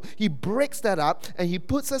no, He breaks that up and He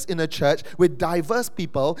puts us in a church with diverse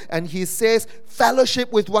people, and He says,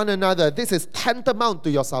 fellowship with one another. This is tantamount to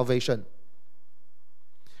your salvation.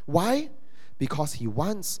 Why? Because He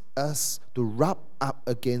wants us to rub up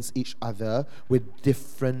against each other with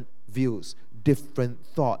different views, different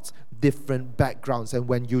thoughts, different backgrounds. And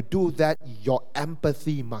when you do that, your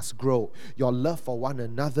empathy must grow. Your love for one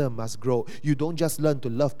another must grow. You don't just learn to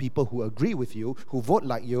love people who agree with you, who vote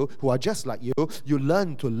like you, who are just like you. You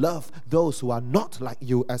learn to love those who are not like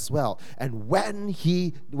you as well. And when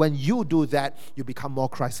you do that, you become more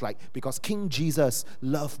Christ-like, because King Jesus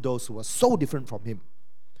loved those who were so different from Him.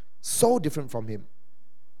 So different from Him.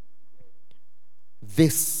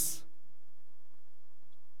 This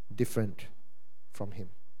different from Him.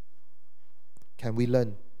 Can we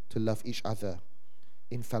learn to love each other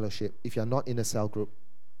in fellowship? If you're not in a cell group,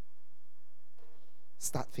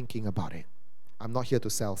 start thinking about it. I'm not here to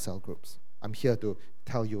sell cell groups. I'm here to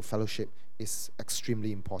tell you fellowship is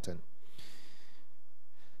extremely important.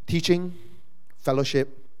 Teaching,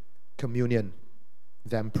 fellowship, communion,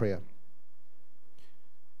 then prayer.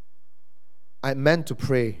 I meant to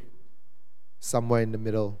pray somewhere in the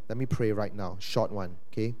middle. Let me pray right now. Short one,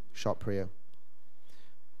 okay? Short prayer.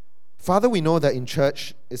 Father, we know that in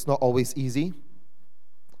church it's not always easy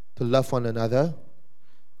to love one another.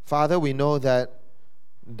 Father, we know that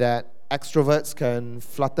extroverts can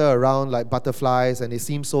flutter around like butterflies, and it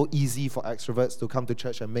seems so easy for extroverts to come to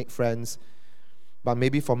church and make friends. But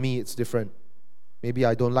maybe for me it's different. Maybe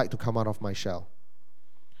I don't like to come out of my shell.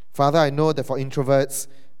 Father, I know that for introverts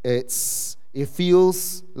it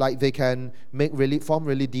feels like they can form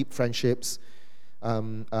really deep friendships,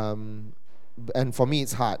 and for me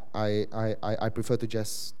it's hard. I prefer to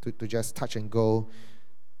just touch and go.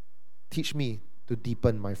 Teach me to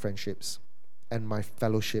deepen my friendships and my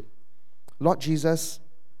fellowship. Lord Jesus,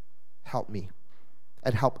 help me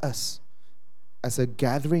and help us as a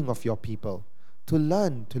gathering of your people to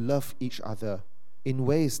learn to love each other in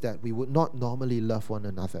ways that we would not normally love one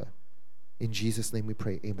another. In Jesus' name we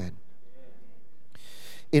pray, amen.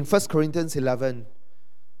 In 1 Corinthians 11,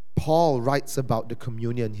 Paul writes about the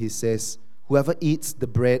communion. He says, whoever eats the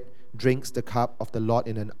bread, drinks the cup of the Lord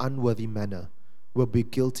in an unworthy manner will be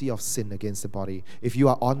guilty of sin against the body. If you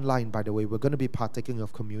are online, by the way, we're going to be partaking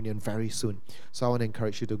of communion very soon. So I want to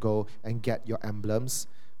encourage you to go and get your emblems.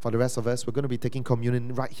 For the rest of us, we're going to be taking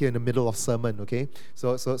communion right here in the middle of sermon, okay?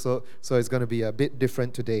 So it's going to be a bit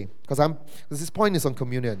different today. Because this point is on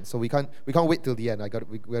communion, so we can't wait till the end.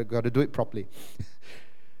 We got to do it properly.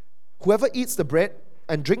 Whoever eats the bread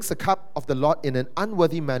and drinks the cup of the Lord in an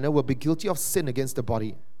unworthy manner will be guilty of sin against the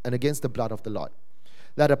body and against the blood of the Lord.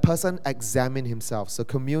 Let a person examine himself. So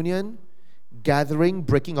communion, gathering,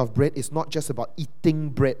 breaking of bread is not just about eating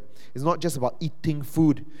bread. It's not just about eating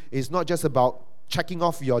food. It's not just about checking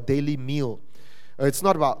off your daily meal. It's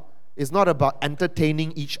not about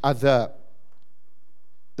entertaining each other.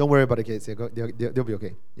 Don't worry about the kids. They'll be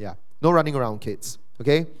okay. Yeah. No running around, kids.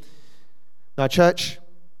 Okay? Now, church,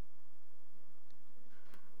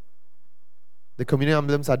 the communion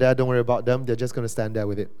emblems are there. Don't worry about them. They're just going to stand there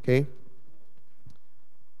with it. Okay?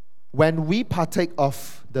 When we partake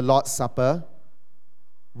of the Lord's Supper,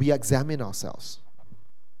 we examine ourselves.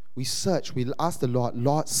 We search. We ask the Lord,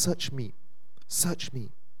 Lord, search me. Search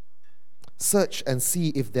me. Search and see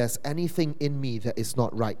if there's anything in me that is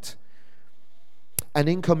not right. And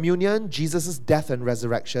in communion, Jesus' death and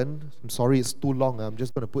resurrection, I'm sorry it's too long, I'm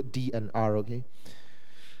just going to put D and R, okay?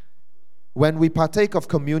 When we partake of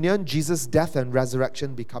communion, Jesus' death and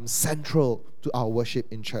resurrection become central to our worship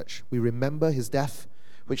in church. We remember his death,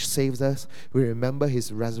 which saves us. We remember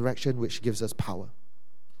his resurrection, which gives us power.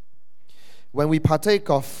 When we partake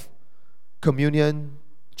of communion,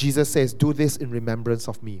 Jesus says, do this in remembrance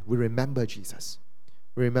of me. We remember Jesus.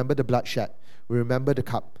 We remember the blood shed. We remember the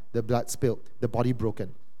cup, the blood spilled, the body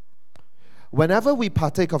broken. Whenever we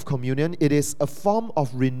partake of communion, it is a form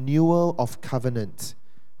of renewal of covenant.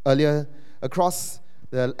 Earlier, across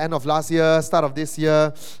the end of last year, start of this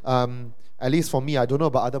year, at least for me, I don't know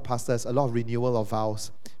about other pastors, a lot of renewal of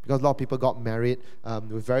vows. Because a lot of people got married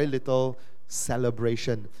with very little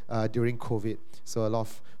celebration during COVID. So a lot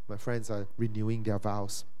of my friends are renewing their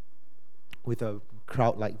vows with a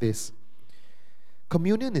crowd like this.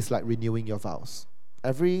 Communion is like renewing your vows.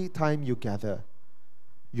 Every time you gather,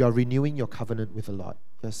 you are renewing your covenant with the Lord.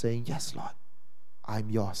 You're saying, yes, Lord, I'm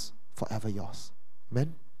yours, forever yours.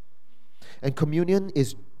 Amen? And communion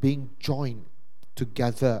is being joined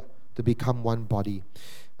together to become one body.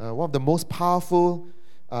 One of the most powerful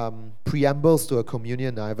preambles to a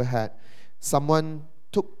communion I ever had, someone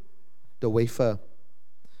took the wafer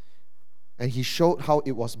and he showed how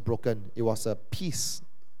it was broken. It was a piece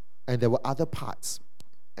and there were other parts.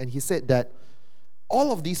 And he said that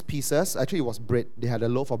all of these pieces, actually it was bread. They had a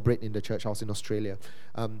loaf of bread in the church. I was in Australia.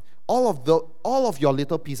 All of your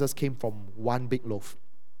little pieces came from one big loaf.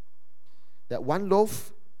 That one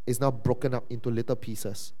loaf is now broken up into little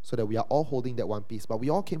pieces so that we are all holding that one piece, but we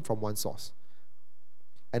all came from one source.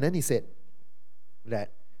 And then he said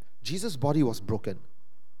that Jesus' body was broken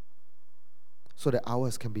so that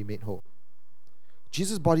ours can be made whole.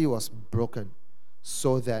 Jesus' body was broken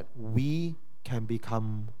so that we can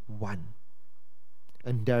become one.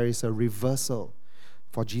 And there is a reversal.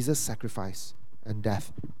 For Jesus' sacrifice and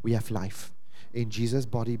death, we have life. In Jesus'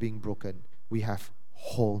 body being broken, we have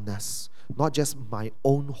wholeness. Not just my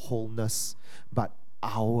own wholeness, but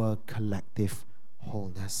our collective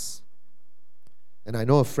wholeness. And I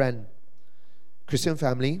know a friend, Christian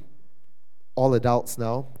family, all adults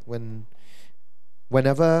now,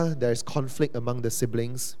 whenever there is conflict among the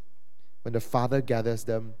siblings, when the father gathers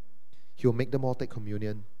them, he'll make them all take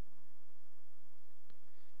communion.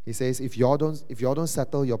 He says, if y'all don't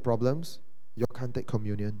settle your problems, you can't take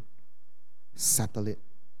communion. Settle it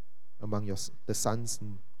among the sons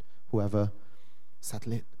and whoever.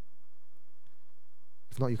 Settle it.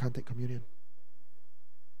 If not, you can't take communion.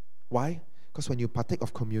 Why? Because when you partake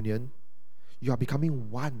of communion, you are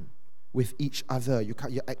becoming one with each other. You're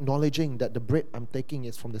acknowledging that the bread I'm taking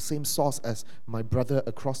is from the same source as my brother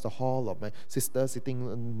across the hall, or my sister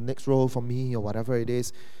sitting next row from me, or whatever it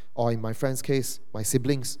is. Or in my friend's case, my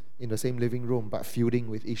siblings in the same living room, but feuding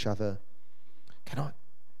with each other.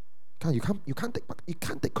 You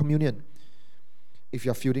can't take communion if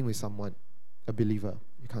you're feuding with someone, a believer.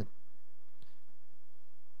 You can't.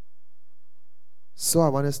 So I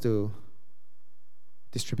want us to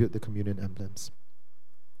distribute the communion emblems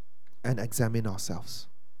and examine ourselves.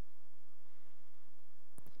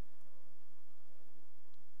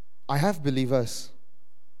 I have believers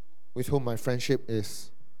with whom my friendship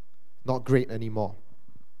is not great anymore.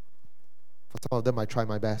 For some of them, I try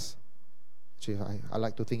my best. Actually, I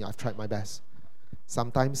like to think I've tried my best.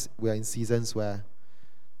 Sometimes we are in seasons where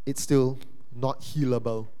it's still not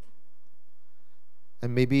healable.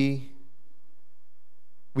 And maybe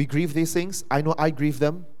we grieve these things. I know I grieve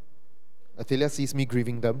them. Athalia sees me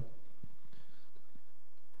grieving them.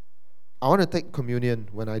 I want to take communion,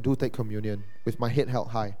 when I do take communion, with my head held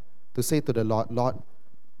high, to say to the Lord, Lord,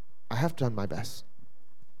 I have done my best.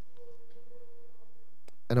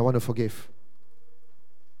 And I want to forgive.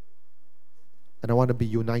 And I want to be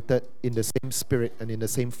united in the same spirit and in the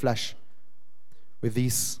same flesh with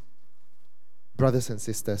these brothers and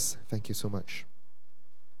sisters. Thank you so much.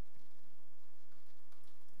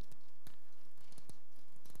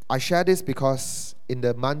 I share this because in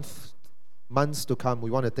the months to come, we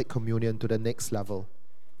want to take communion to the next level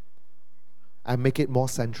and make it more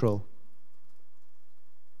central.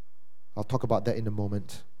 I'll talk about that in a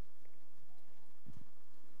moment.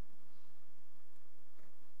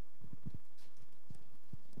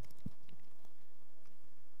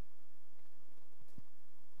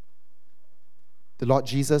 The Lord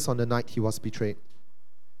Jesus, on the night he was betrayed,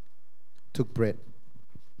 took bread.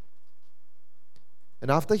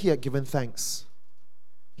 And after he had given thanks,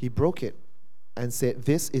 he broke it and said,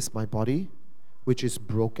 "This is my body, which is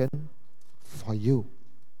broken for you.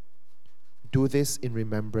 Do this in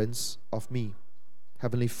remembrance of me."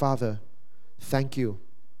 Heavenly Father, thank you.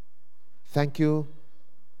 Thank you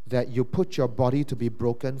that you put your body to be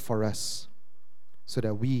broken for us so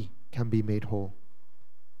that we can be made whole.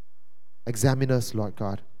 Examine us, Lord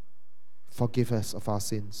God. Forgive us of our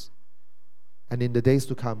sins. And in the days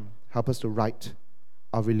to come, help us to right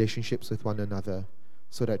our relationships with one another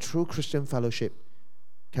so that true Christian fellowship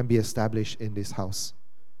can be established in this house.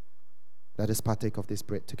 Let us partake of this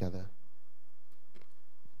bread together.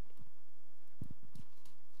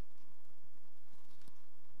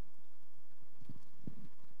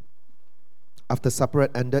 After supper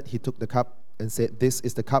had ended, he took the cup and said, "This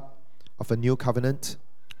is the cup of a new covenant,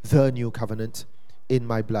 the new covenant in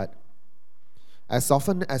my blood. As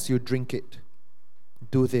often as you drink it,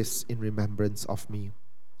 do this in remembrance of me."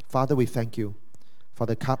 Father, we thank you for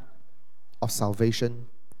the cup of salvation,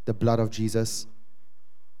 the blood of Jesus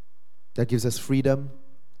that gives us freedom.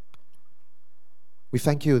 We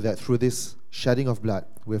thank you that through this shedding of blood,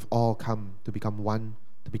 we've all come to become one,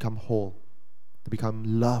 to become whole, to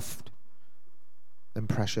become loved and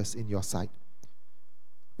precious in your sight.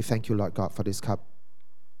 We thank you, Lord God, for this cup.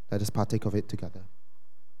 Let us partake of it together.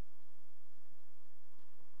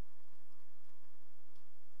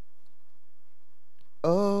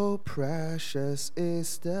 Oh, precious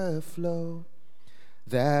is the flow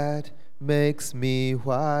that makes me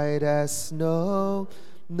white as snow.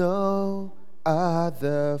 No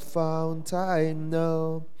other fount I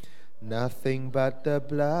know, nothing but the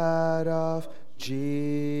blood of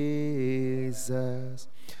Jesus.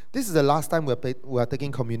 This is the last time we're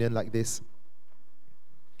taking communion like this.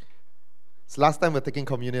 It's the last time we're taking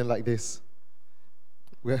communion like this.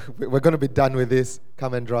 We're going to be done with this.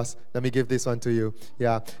 Come, Andros. Let me give this one to you.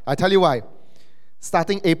 Yeah. I tell you why.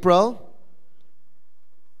 Starting April,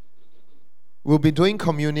 we'll be doing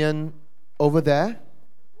communion over there.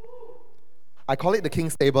 I call it the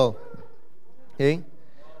King's Table. Okay?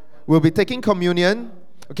 We'll be taking communion.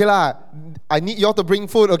 Okay lah. I need you all to bring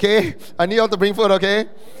food, okay? I need you all to bring food, okay?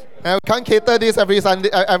 And we can't cater this every Sunday,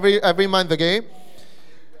 every month, okay?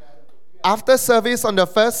 After service on the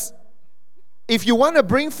first, if you want to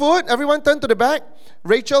bring food, everyone turn to the back.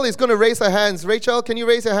 Rachel is going to raise her hands. Rachel, can you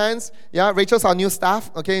raise your hands? Yeah, Rachel's our new staff,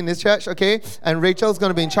 okay, in this church, okay? And Rachel's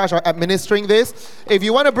going to be in charge of administering this. If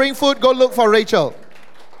you want to bring food, go look for Rachel.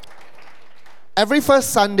 Every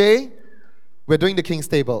first Sunday, we're doing the King's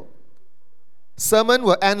Table. Sermon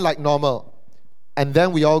will end like normal. And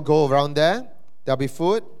then we all go around there. There'll be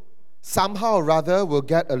food. Somehow or rather, we'll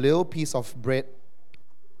get a little piece of bread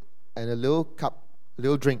and a little cup, a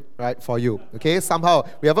little drink, right, for you. Okay? Somehow.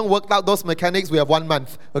 We haven't worked out those mechanics. We have 1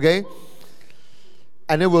 month. Okay?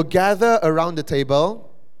 And then we'll gather around the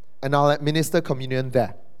table and I'll administer communion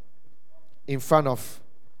there. In front of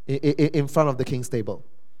the King's Table.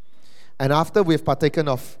 And after we've partaken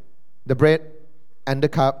of the bread and the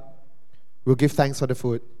cup, we'll give thanks for the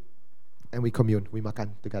food and we commune, we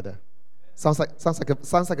makan together. Sounds like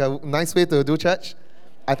a nice way to do church?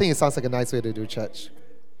 I think it sounds like a nice way to do church.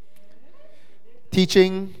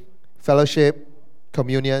 Teaching, fellowship,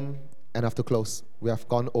 communion, and after close. We have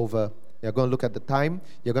gone over. You're going to look at the time.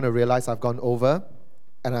 You're going to realize I've gone over,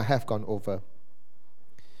 and I have gone over.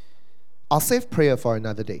 I'll save prayer for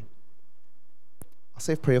another day.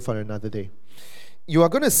 You are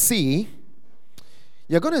going to see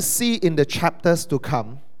in the chapters to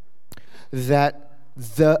come that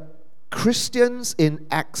the Christians in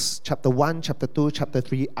Acts chapter 1, chapter 2, chapter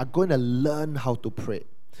 3 are going to learn how to pray.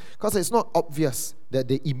 Because it's not obvious that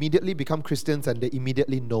they immediately become Christians and they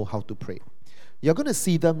immediately know how to pray. You're going to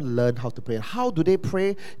see them learn how to pray. How do they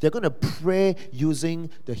pray? They're going to pray using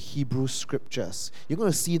the Hebrew scriptures. You're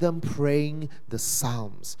going to see them praying the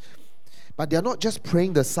Psalms. But they're not just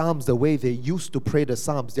praying the Psalms the way they used to pray the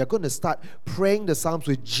Psalms. They're going to start praying the Psalms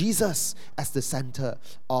with Jesus as the center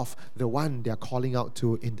of the one they're calling out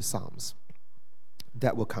to in the Psalms.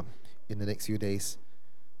 That will come in the next few days.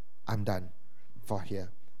 I'm done for here.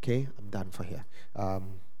 Okay? I'm done for here. Can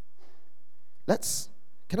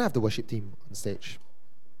I have the worship team on stage?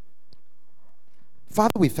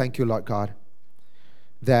 Father, we thank you, Lord God,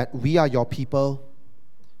 that we are your people.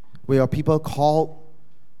 We are people called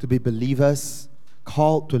to be believers,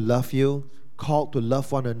 called to love you, called to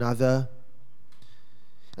love one another.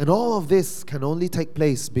 And all of this can only take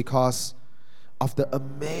place because of the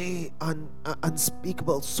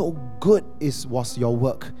unspeakable, so good was your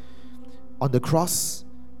work on the cross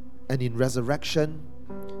and in resurrection.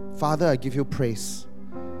 Father, I give you praise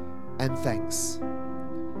and thanks.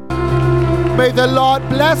 May the Lord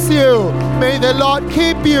bless you. May the Lord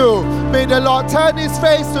keep you. May the Lord turn His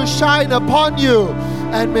face to shine upon you.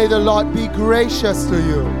 And may the Lord be gracious to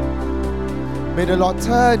you. May the Lord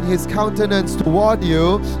turn His countenance toward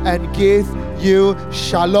you and give you.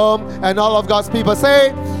 Shalom. And all of God's people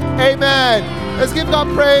say, Amen. Let's give God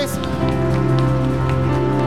praise.